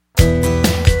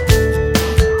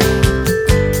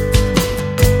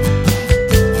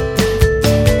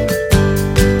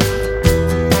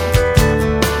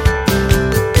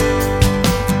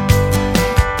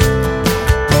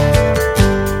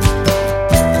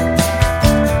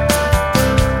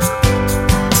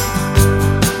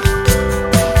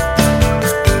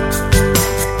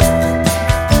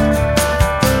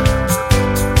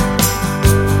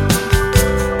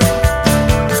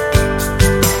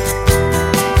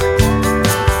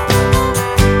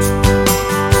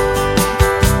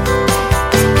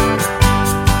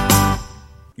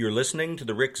listening to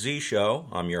The Rick Z Show.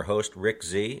 I'm your host, Rick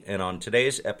Z, and on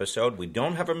today's episode, we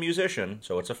don't have a musician,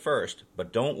 so it's a first,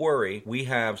 but don't worry, we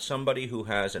have somebody who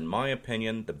has, in my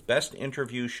opinion, the best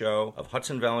interview show of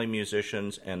Hudson Valley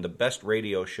musicians and the best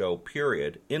radio show,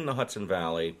 period, in the Hudson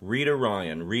Valley, Rita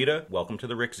Ryan. Rita, welcome to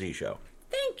The Rick Z Show.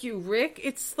 Thank you, Rick.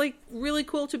 It's really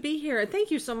cool to be here.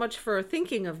 Thank you so much for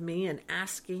thinking of me and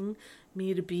asking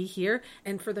me to be here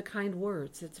and for the kind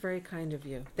words. It's very kind of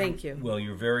you. Thank you. Well,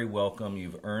 you're very welcome.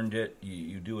 You've earned it.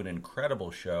 You do an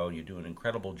incredible show. You do an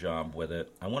incredible job with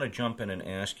it. I want to jump in and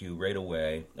ask you right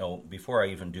away. Oh, before I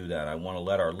even do that, I want to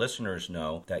let our listeners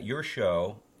know that your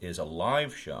show is a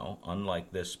live show,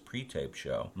 unlike this pre-tape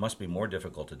show. It must be more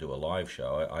difficult to do a live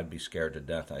show. I'd be scared to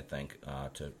death, I think,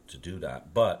 to do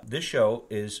that. But this show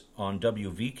is on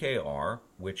WVKR,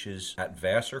 which is at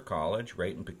Vasser College,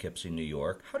 right in Poughkeepsie, New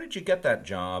York. How did you get that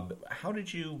job? How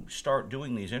did you start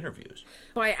doing these interviews?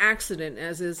 By accident,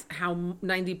 as is how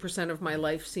 90% of my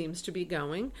life seems to be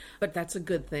going, but that's a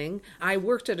good thing. I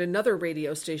worked at another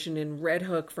radio station in Red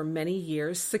Hook for many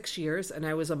years, 6 years, and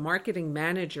I was a marketing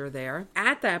manager there.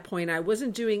 At that point, I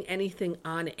wasn't doing anything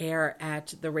on air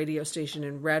at the radio station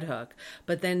in Red Hook,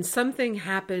 but then something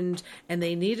happened and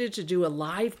they needed to do a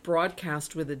live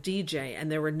broadcast with a DJ,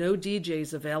 and there were no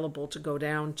DJs available to go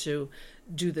down to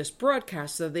do this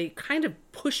broadcast, so they kind of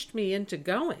pushed me into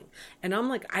going. And I'm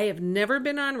like, I have never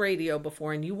been on radio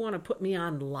before, and you want to put me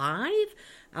on live?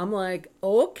 I'm like,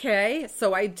 okay.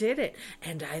 So I did it,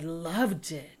 and I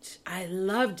loved it.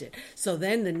 So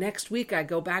then the next week I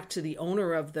go back to the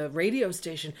owner of the radio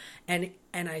station, and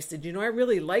I said, I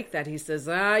really like that. He says,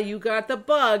 you got the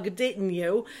bug, didn't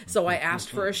you? So I asked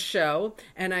for a show,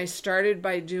 and I started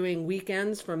by doing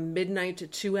weekends from midnight to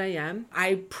 2 a.m.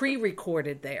 I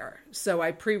pre-recorded there. So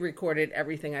I pre-recorded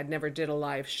everything. I'd never did a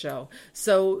live show.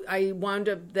 So I wound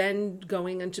up then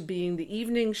going into being the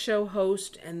evening show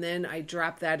host, and then I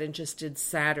dropped that and just did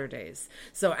Saturdays.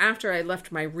 So after I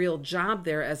left my real job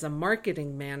there as a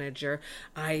marketing manager,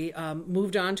 I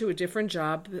moved on to a different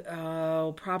job,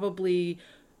 probably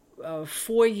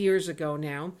 4 years ago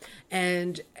now,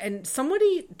 and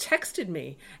somebody texted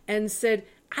me and said,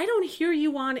 I don't hear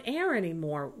you on air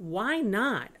anymore. Why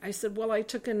not? I said, well, I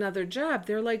took another job.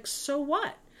 They're like, so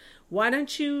what? Why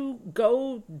don't you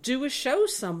go do a show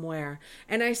somewhere?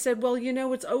 And I said, well,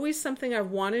 it's always something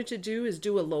I've wanted to do, is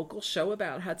do a local show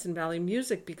about Hudson Valley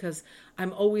music, because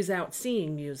I'm always out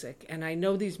seeing music and I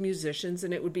know these musicians,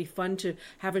 and it would be fun to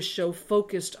have a show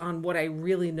focused on what I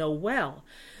really know well.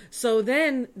 So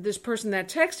then this person that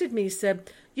texted me said,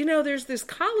 there's this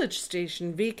college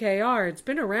station, VKR. It's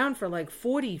been around for like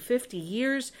 40, 50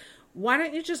 years. Why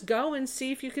don't you just go and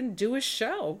see if you can do a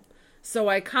show? So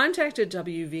I contacted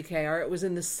WVKR. It was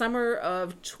in the summer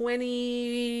of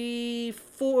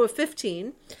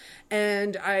 2015.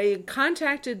 And I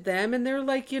contacted them, and they're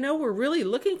like, we're really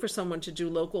looking for someone to do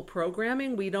local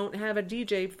programming. We don't have a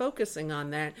DJ focusing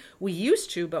on that. We used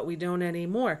to, but we don't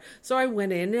anymore. So I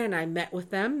went in and I met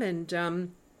with them,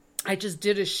 and I just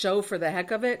did a show for the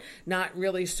heck of it, not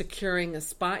really securing a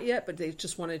spot yet, but they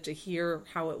just wanted to hear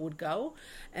how it would go.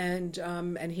 And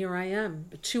here I am,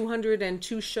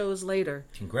 202 shows later.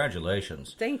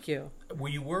 Congratulations. Thank you. Were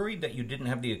you worried that you didn't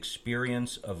have the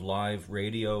experience of live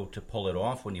radio to pull it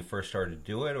off when you first started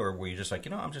to do it, or were you just like,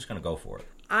 I'm just going to go for it?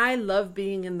 I love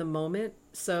being in the moment,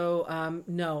 so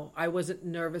no, I wasn't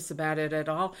nervous about it at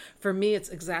all. For me, it's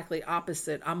exactly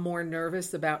opposite. I'm more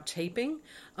nervous about taping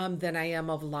than I am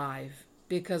of live.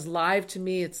 Because live, to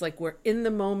me, it's like we're in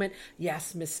the moment.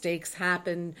 Yes, mistakes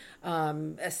happen.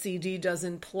 A CD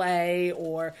doesn't play,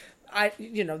 or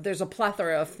there's a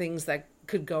plethora of things that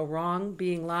could go wrong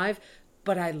being live.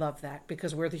 But I love that,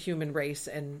 because we're the human race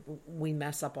and we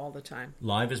mess up all the time.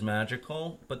 Live is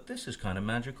magical, but this is kind of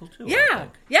magical too. Yeah,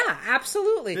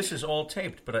 absolutely. This is all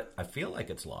taped, but I feel like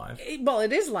it's live. Well,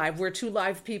 it is live. We're two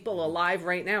live people alive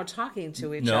right now talking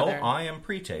to each other. No, I am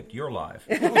pre-taped. You're live.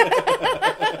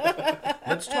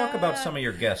 Let's talk about some of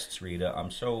your guests, Rita. I'm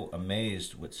so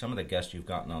amazed with some of the guests you've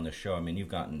gotten on the show. I mean, you've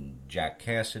gotten Jack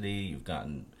Cassidy, you've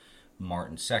gotten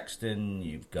Martin Sexton,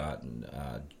 you've gotten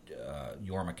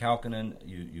Jorma Kaukonen,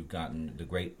 you've gotten the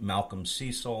great Malcolm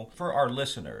Cecil. For our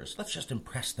listeners, let's just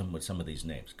impress them with some of these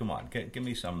names. Come on, give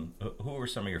me some. Who are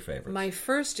some of your favorites? My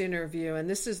first interview, and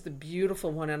this is the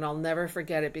beautiful one, and I'll never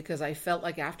forget it, because I felt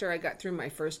like after I got through my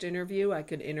first interview, I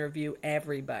could interview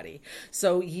everybody.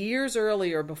 So years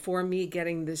earlier, before me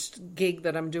getting this gig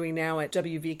that I'm doing now at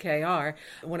WVKR,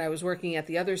 when I was working at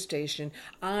the other station,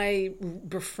 I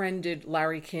befriended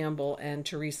Larry Campbell and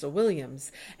Teresa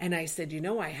Williams. And I said,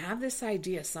 I have this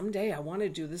idea. Someday I want to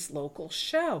do this local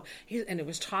show. And it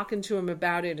was talking to him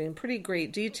about it in pretty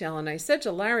great detail. And I said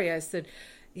to Larry, I said,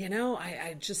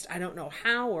 I don't know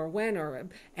how or when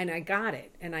and I got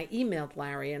it. And I emailed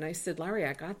Larry and I said, Larry,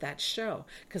 I got that show.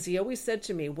 Because he always said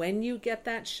to me, when you get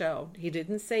that show, he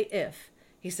didn't say if,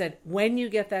 he said, when you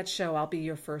get that show, I'll be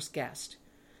your first guest.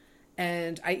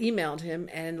 And I emailed him,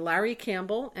 and Larry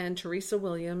Campbell and Teresa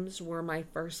Williams were my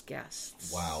first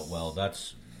guests. Wow. Well,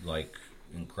 that's like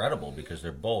incredible because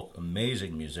they're both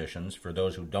amazing musicians. For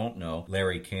those who don't know,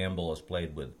 Larry Campbell has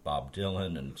played with Bob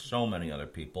Dylan and so many other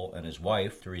people, and his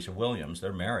wife, Teresa Williams,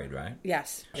 they're married, right?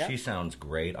 Yes. Yep. She sounds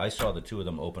great. I saw the two of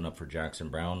them open up for Jackson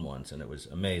Browne once, and it was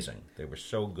amazing. They were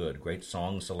so good. Great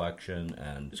song selection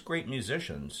and just great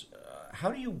musicians.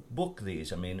 How do you book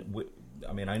these? I mean,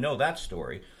 I know that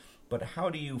story. But how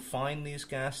do you find these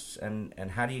guests, and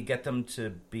how do you get them to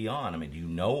be on? I mean, do you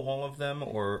know all of them,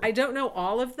 or...? I don't know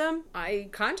all of them. I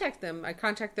contact them. I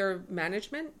contact their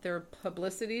management, their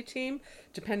publicity team,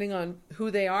 depending on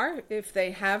who they are. If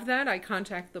they have that, I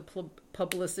contact the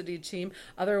publicity team.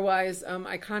 Otherwise,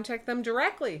 I contact them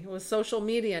directly. With social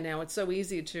media now, it's so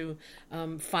easy to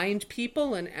find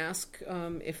people and ask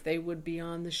if they would be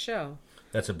on the show.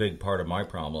 That's a big part of my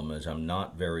problem is I'm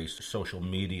not very social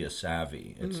media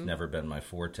savvy. It's never been my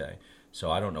forte.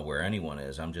 So I don't know where anyone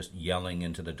is. I'm just yelling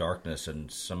into the darkness and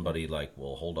somebody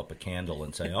will hold up a candle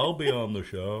and say, I'll be on the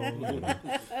show.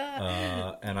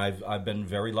 And I've been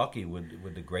very lucky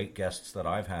with the great guests that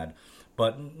I've had.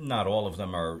 But not all of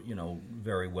them are,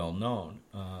 very well known.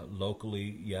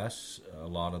 Locally, yes, a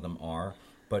lot of them are.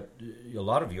 But a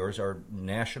lot of yours are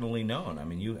nationally known. I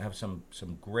mean, you have some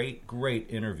great, great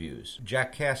interviews.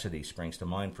 Jack Cassidy springs to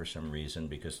mind for some reason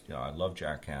because I love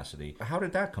Jack Cassidy. How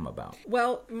did that come about?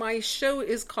 Well, my show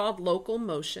is called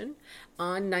Localmotion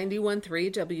on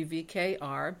 91.3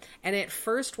 WVKR. And at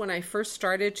first, when I first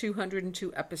started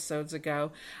 202 episodes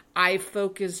ago, I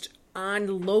focused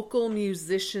on local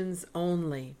musicians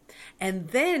only. And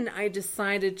then I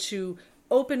decided to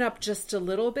open up just a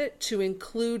little bit to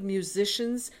include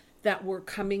musicians that were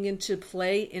coming into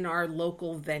play in our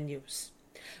local venues.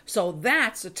 So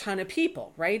that's a ton of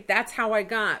people, right? That's how I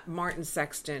got Martin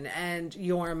Sexton and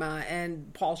Yorma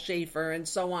and Paul Schafer and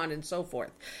so on and so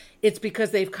forth. It's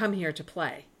because they've come here to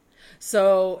play.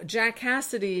 So Jack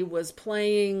Cassidy was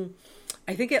playing,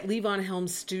 I think, at Levon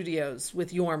Helms Studios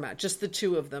with Yorma, just the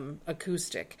two of them,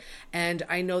 acoustic. And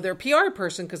I know their PR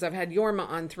person because I've had Yorma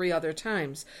on 3 other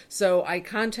times. So I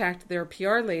contacted their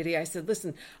PR lady. I said,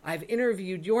 listen, I've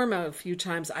interviewed Yorma a few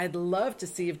times. I'd love to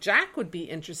see if Jack would be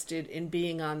interested in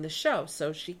being on the show.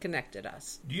 So she connected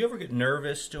us. Do you ever get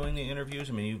nervous doing the interviews?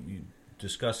 I mean, you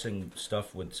discussing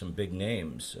stuff with some big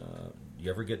names. You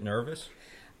ever get nervous?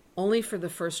 Only for the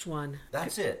first one.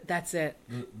 That's it. That's it.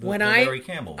 The Larry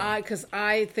Campbell one. Because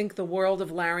I think the world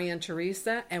of Larry and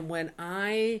Teresa, and when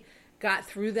I got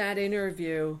through that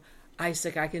interview, I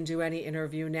said, I can do any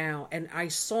interview now. And I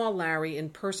saw Larry in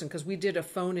person because we did a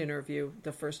phone interview,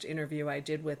 the first interview I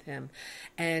did with him.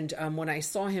 And when I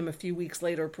saw him a few weeks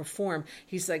later perform,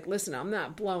 he's like, listen, I'm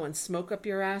not blowing smoke up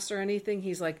your ass or anything.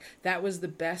 He's like, that was the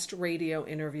best radio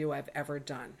interview I've ever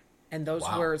done. And those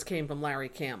words came from Larry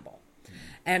Campbell.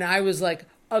 And I was like,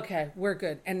 okay, we're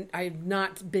good. And I've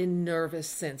not been nervous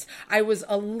since. I was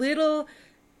a little,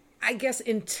 I guess,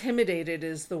 intimidated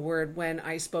is the word when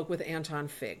I spoke with Anton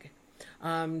Fig.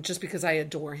 Just because I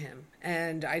adore him.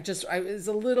 And I was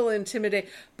a little intimidated,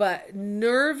 but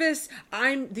nervous.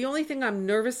 The only thing I'm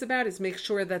nervous about is make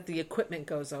sure that the equipment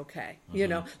goes okay.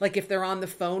 Mm-hmm. Like if they're on the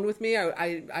phone with me,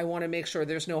 I want to make sure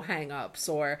there's no hang-ups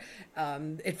or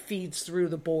it feeds through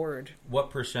the board.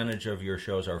 What percentage of your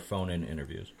shows are phone-in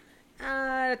interviews?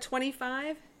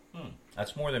 25.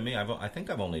 That's more than me. I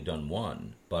think I've only done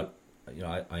one, but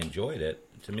I enjoyed it.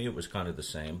 To me, it was kind of the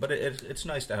same, but it's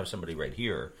nice to have somebody right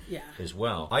here as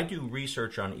well. I do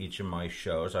research on each of my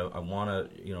shows. I want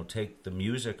to, take the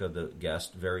music of the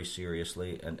guest very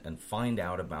seriously and find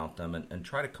out about them and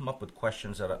try to come up with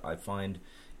questions that I find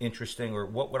interesting, or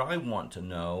what would I want to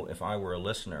know if I were a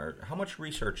listener. How much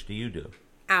research do you do?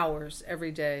 Hours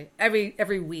every day,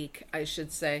 every week, I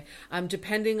should say,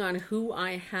 depending on who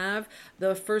I have.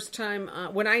 The first time,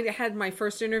 when I had my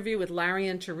first interview with Larry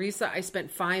and Teresa, I spent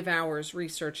 5 hours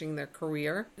researching their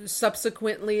career.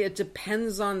 Subsequently, it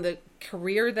depends on the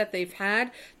career that they've had.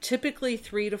 Typically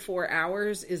 3 to 4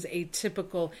 hours is a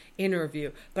typical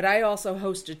interview, but I also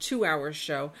host a 2-hour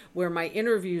show where my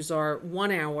interviews are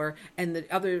 1 hour and the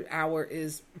other hour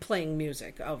is playing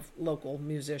music of local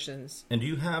musicians. And do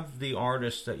you have the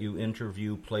artists that you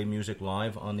interview play music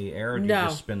live on the air, or do you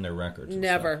just spin their records?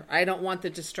 Never. I don't want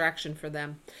the distraction for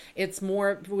them. It's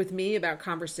more with me about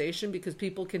conversation because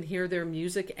people can hear their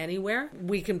music anywhere.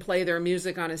 We can play their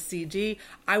music on a CD.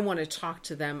 I want to talk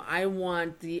to them. I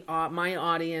want my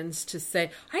audience to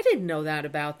say, I didn't know that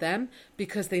about them,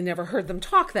 because they never heard them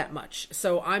talk that much.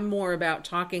 So I'm more about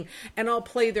talking, and I'll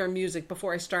play their music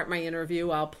before I start my interview.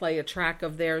 I'll play a track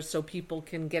of theirs so people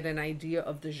can get an idea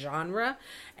of the genre,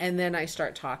 and then I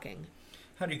start talking.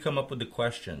 How do you come up with the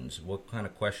questions? What kind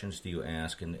of questions do you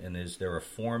ask? And is there a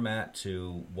format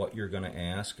to what you're going to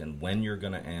ask and when you're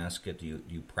going to ask it? Do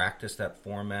you practice that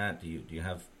format? Do you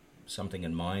have something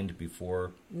in mind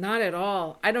before? Not at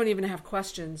all. I don't even have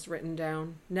questions written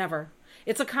down. Never.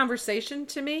 It's a conversation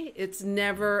to me. It's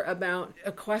never about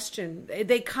a question.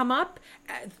 They come up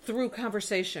through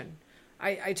conversation.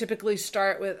 I typically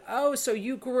start with, oh, so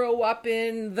you grew up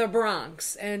in the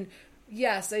Bronx. And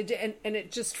yes, I did. And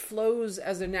it just flows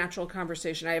as a natural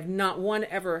conversation. I have not one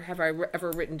ever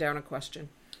written down a question.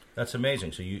 That's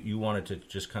amazing. So you wanted to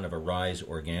just kind of arise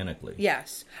organically.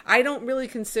 Yes. I don't really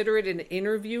consider it an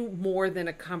interview more than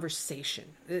a conversation,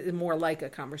 more like a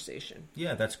conversation.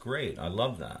 Yeah, that's great. I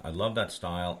love that. I love that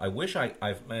style. I wish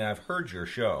I've heard your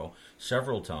show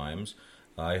several times.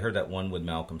 I heard that one with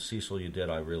Malcolm Cecil you did.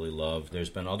 I really loved. There's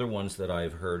been other ones that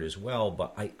I've heard as well,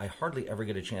 but I hardly ever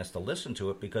get a chance to listen to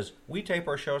it because we tape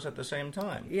our shows at the same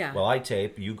time. Yeah. Well, I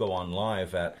tape. You go on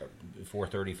live at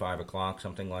 4:30, 5 o'clock,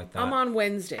 something like that. I'm on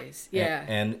Wednesdays. Yeah.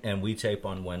 And we tape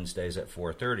on Wednesdays at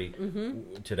 4:30.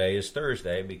 Mm-hmm. Today is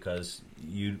Thursday because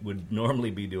you would normally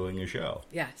be doing a show.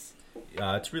 Yes.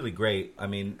 It's really great. I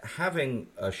mean, having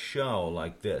a show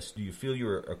like this, do you feel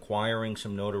you're acquiring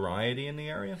some notoriety in the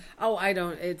area? Oh, I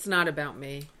don't. It's not about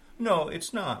me. No,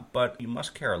 it's not. But you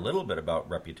must care a little bit about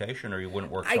reputation, or you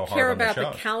wouldn't work so hard on the show. I care about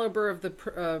the caliber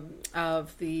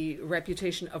of the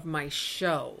reputation of my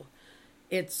show.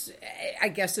 I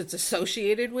guess it's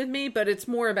associated with me, but it's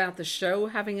more about the show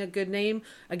having a good name.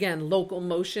 Again,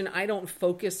 Localmotion. I don't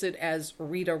focus it as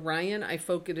Rita Ryan. I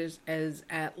focus it as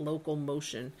at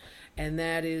Localmotion. And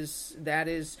that is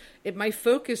it. My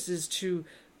focus is to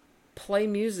play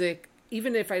music,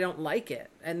 even if I don't like it.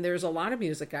 And there's a lot of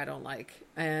music I don't like,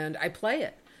 and I play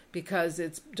it because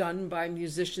it's done by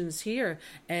musicians here.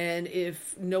 And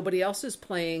if nobody else is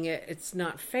playing it, it's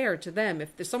not fair to them.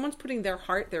 If someone's putting their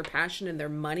heart, their passion, and their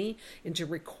money into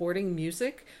recording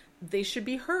music, they should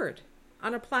be heard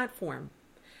on a platform.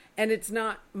 And it's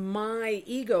not my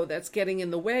ego that's getting in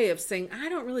the way of saying, I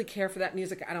don't really care for that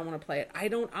music, I don't want to play it. I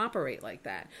don't operate like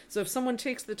that. So if someone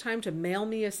takes the time to mail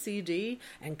me a CD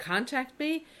and contact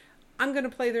me, I'm going to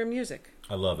play their music.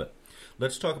 I love it.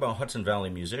 Let's talk about Hudson Valley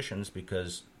musicians,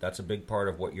 because that's a big part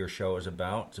of what your show is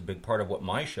about. It's a big part of what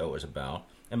my show is about.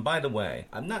 And by the way,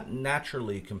 I'm not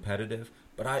naturally competitive,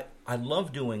 but I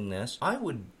love doing this. I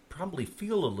would probably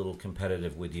feel a little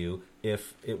competitive with you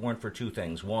if it weren't for two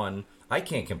things. One, I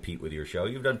can't compete with your show.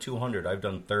 You've done 200, I've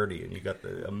done 30, and you got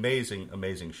the amazing,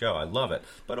 amazing show. I love it.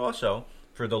 But also,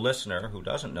 for the listener who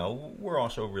doesn't know, we're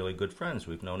also really good friends.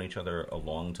 We've known each other a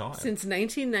long time. Since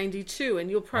 1992, and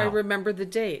you'll probably remember the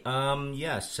date.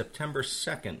 Yes, September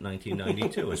 2nd,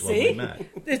 1992 is when we met.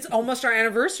 It's almost our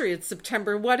anniversary. It's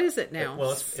September, what is it now?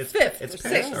 Well, it's 5th. It's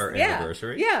past our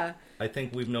anniversary. Yeah. I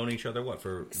think we've known each other,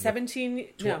 for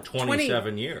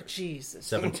 27 years. Jesus.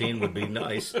 17 would be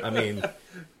nice. I mean,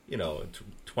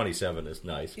 27 is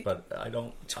nice, but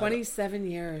 27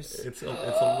 years. It's a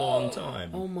long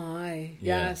time. Oh my.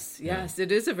 Yeah. Yes,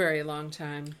 it is a very long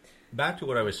time. Back to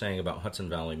what I was saying about Hudson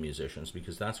Valley musicians,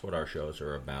 because that's what our shows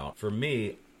are about. For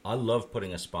me, I love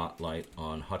putting a spotlight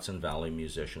on Hudson Valley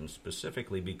musicians,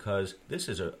 specifically because this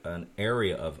is an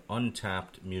area of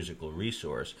untapped musical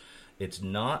resource. It's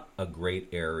not a great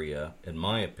area, in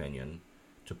my opinion,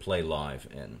 to play live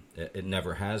in. It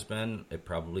never has been. It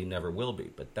probably never will be.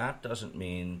 But that doesn't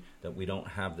mean that we don't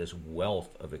have this wealth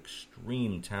of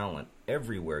extreme talent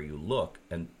everywhere you look.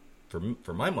 And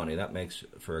for my money, that makes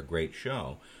for a great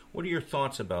show. What are your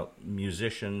thoughts about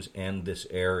musicians and this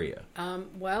area?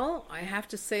 Well, I have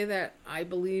to say that I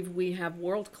believe we have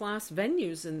world-class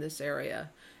venues in this area,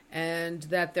 and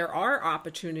that there are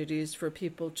opportunities for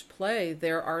people to play.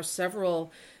 There are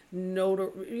several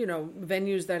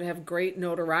venues that have great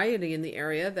notoriety in the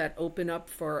area that open up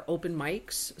for open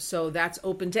mics, so that's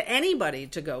open to anybody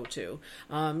to go to.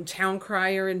 Town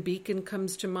Crier in Beacon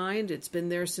comes to mind. It's been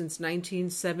there since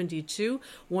 1972,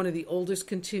 one of the oldest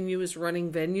continuous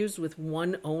running venues with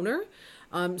one owner.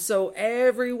 So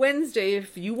every Wednesday,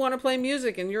 if you want to play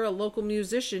music and you're a local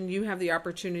musician, you have the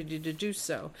opportunity to do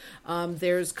so.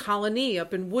 There's Colony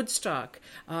up in Woodstock.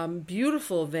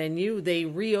 Beautiful venue. They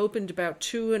reopened about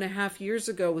 2.5 years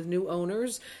ago with new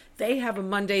owners. they have a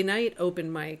Monday night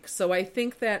open mic. So I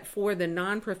think that for the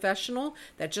non-professional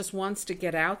that just wants to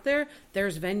get out there,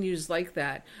 there's venues like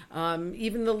that.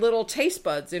 Even the little Taste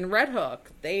Buds in Red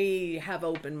Hook, they have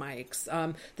open mics.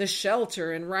 The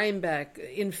Shelter in Rhinebeck,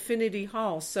 Infinity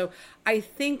Hall. So I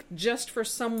think just for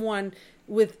someone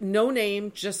with no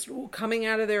name, just coming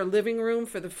out of their living room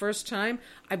for the first time,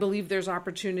 I believe there's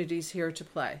opportunities here to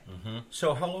play. Mm-hmm.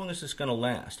 So how long is this going to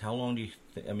last? How long do you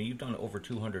I mean, you've done over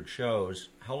 200 shows.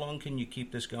 How long can you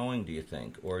keep this going, do you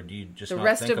think? Or do you just the not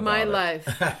rest think of my life?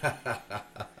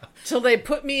 Till they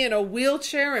put me in a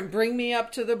wheelchair and bring me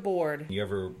up to the board. You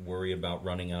ever worry about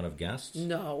running out of guests?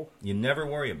 No. You never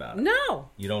worry about it? No.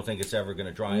 You don't think it's ever going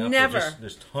to dry up? Never.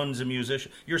 There's tons of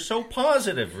musicians. You're so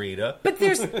positive, Rita. But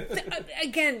there's,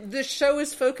 again, the show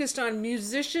is focused on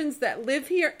musicians that live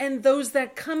here and those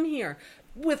that come here.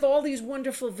 With all these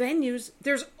wonderful venues,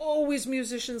 there's always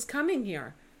musicians coming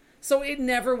here. So it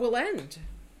never will end.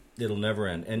 It'll never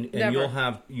end. And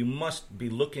Never. you must be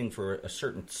looking for a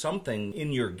certain something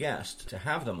in your guest to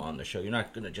have them on the show. You're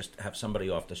not going to just have somebody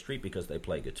off the street because they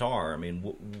play guitar. I mean,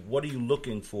 what are you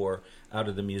looking for out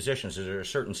of the musicians? Is there a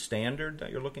certain standard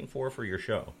that you're looking for your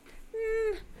show?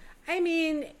 I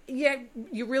mean, yeah,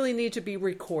 you really need to be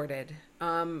recorded.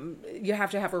 You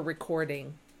have to have a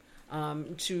recording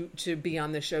to be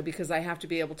on the show, because I have to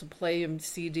be able to play a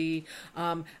CD.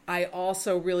 I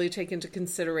also really take into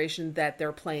consideration that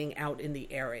they're playing out in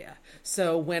the area.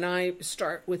 So when I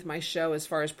start with my show, as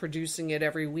far as producing it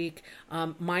every week,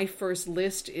 my first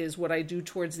list is what I do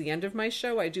towards the end of my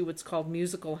show. I do what's called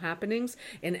musical happenings.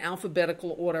 In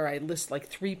alphabetical order, I list like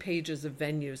 3 pages of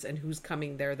venues and who's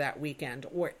coming there that weekend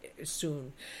or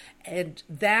soon. And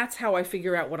that's how I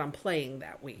figure out what I'm playing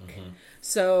that week. Mm-hmm.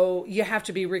 So you have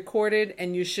to be recorded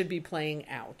and you should be playing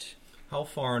out. How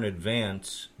far in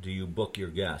advance do you book your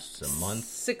guests? A month?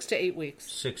 6 to 8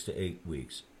 weeks. 6 to 8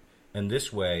 weeks. And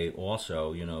this way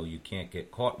also, you can't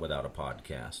get caught without a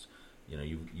podcast.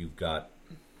 You've got...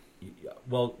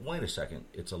 Well, wait a second.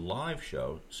 It's a live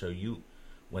show, so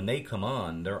when they come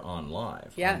on, they're on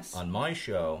live. Yes. On my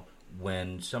show...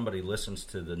 When somebody listens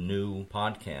to the new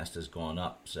podcast has gone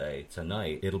up, say,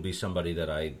 tonight, it'll be somebody that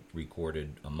I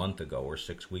recorded a month ago or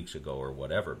 6 weeks ago or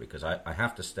whatever, because I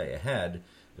have to stay ahead.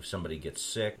 If somebody gets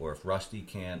sick or if Rusty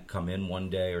can't come in one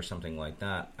day or something like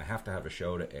that, I have to have a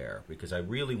show to air, because I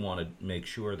really want to make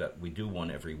sure that we do one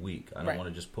every week. I don't want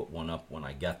to just put one up when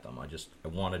I get them. I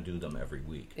want to do them every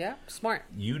week. Yeah, smart.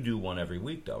 You do one every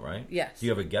week, though, right? Yes. Do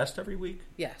you have a guest every week?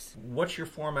 Yes. What's your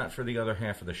format for the other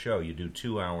half of the show? You do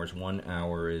 2 hours. 1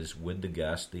 hour is with the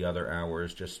guest. The other hour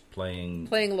is just playing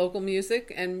local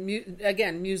music, and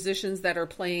again, musicians that are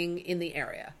playing in the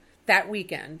area that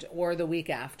weekend or the week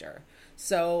after.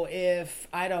 So if,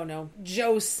 I don't know,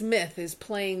 Joe Smith is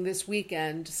playing this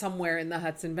weekend somewhere in the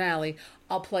Hudson Valley,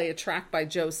 I'll play a track by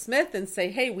Joe Smith and say,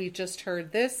 hey, we just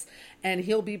heard this, and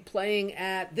he'll be playing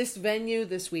at this venue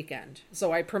this weekend.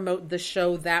 So I promote the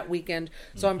show that weekend.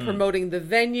 So I'm promoting the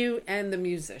venue and the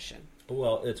musician.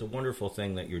 Well, it's a wonderful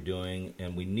thing that you're doing,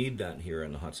 and we need that here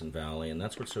in the Hudson Valley, and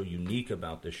that's what's so unique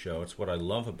about this show. It's what I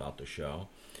love about the show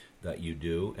that you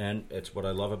do, and it's what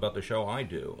I love about the show I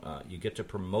do. You get to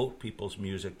promote people's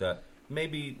music that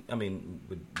maybe, I mean,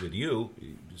 with you,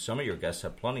 some of your guests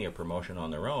have plenty of promotion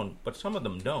on their own, but some of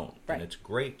them don't. Right. And it's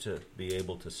great to be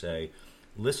able to say,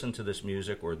 listen to this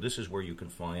music, or this is where you can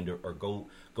find, or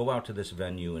go out to this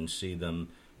venue and see them.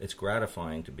 It's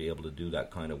gratifying to be able to do that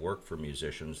kind of work for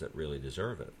musicians that really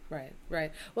deserve it.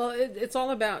 Right. Well, it's all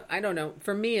about, I don't know,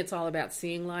 for me, it's all about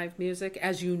seeing live music.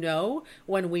 As you know,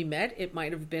 when we met, it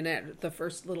might have been at the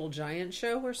first Little Giant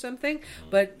show or something,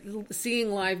 but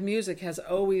seeing live music has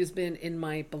always been in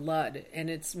my blood, and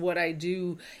it's what I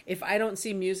do. If I don't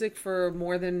see music for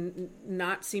more than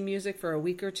not see music for a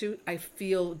week or two, I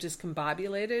feel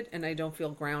discombobulated and I don't feel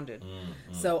grounded.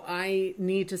 So I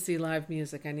need to see live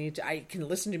music. I can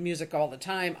listen to music all the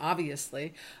time,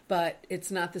 obviously, but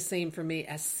it's not the same for me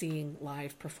as seeing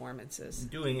live performances.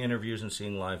 Doing interviews and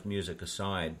seeing live music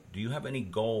aside, do you have any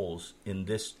goals in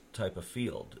this type of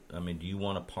field? I mean, do you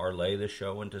want to parlay the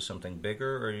show into something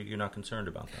bigger, or you're not concerned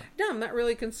about that? No, I'm not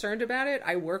really concerned about it.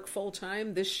 I work full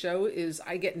time. This show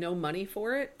I get no money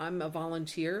for it. I'm a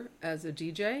volunteer as a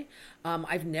DJ.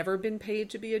 I've never been paid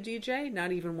to be a DJ,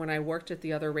 not even when I worked at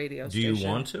the other radio station. Do you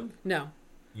want to? No.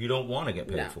 You don't want to get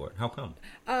paid for it. How come?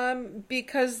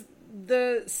 Because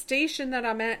the station that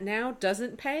I'm at now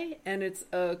doesn't pay, and it's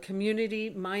a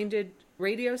community-minded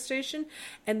radio station.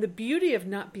 And the beauty of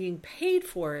not being paid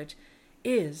for it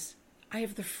is I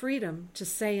have the freedom to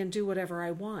say and do whatever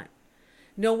I want.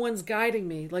 No one's guiding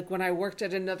me. Like when I worked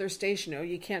at another station, oh,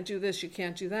 you can't do this, you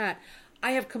can't do that.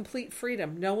 I have complete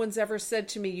freedom. No one's ever said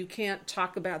to me, you can't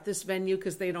talk about this venue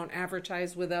because they don't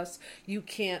advertise with us. You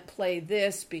can't play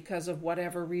this because of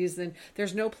whatever reason.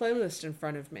 There's no playlist in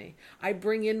front of me. I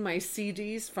bring in my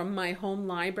CDs from my home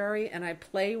library and I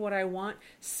play what I want,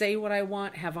 say what I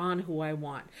want, have on who I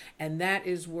want. And that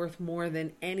is worth more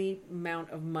than any amount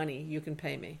of money you can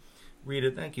pay me.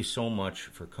 Rita, thank you so much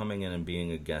for coming in and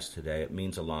being a guest today. It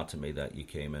means a lot to me that you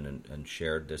came in and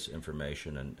shared this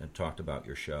information and talked about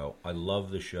your show. I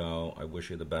love the show. I wish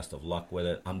you the best of luck with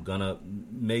it. I'm going to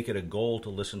make it a goal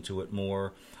to listen to it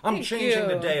more. I'm changing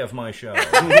the day of my show so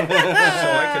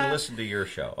I can listen to your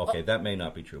show. Okay, that may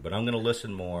not be true, but I'm going to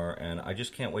listen more, and I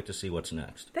just can't wait to see what's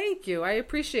next. Thank you. I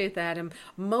appreciate that. And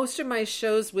most of my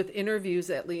shows with interviews,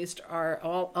 at least, are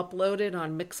all uploaded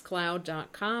on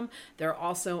Mixcloud.com. They're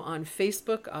also on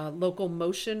Facebook,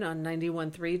 Localmotion on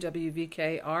 91.3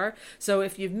 WVKR. So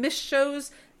if you've missed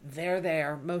shows, they're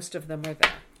there. Most of them are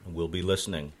there. We'll be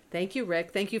listening. Thank you,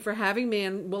 Rick. Thank you for having me,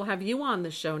 and we'll have you on the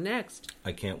show next.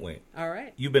 I can't wait. All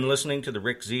right. You've been listening to The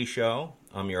Rick Z Show.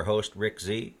 I'm your host, Rick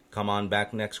Z. Come on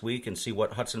back next week and see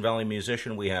what Hudson Valley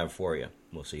musician we have for you.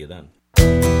 We'll see you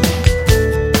then.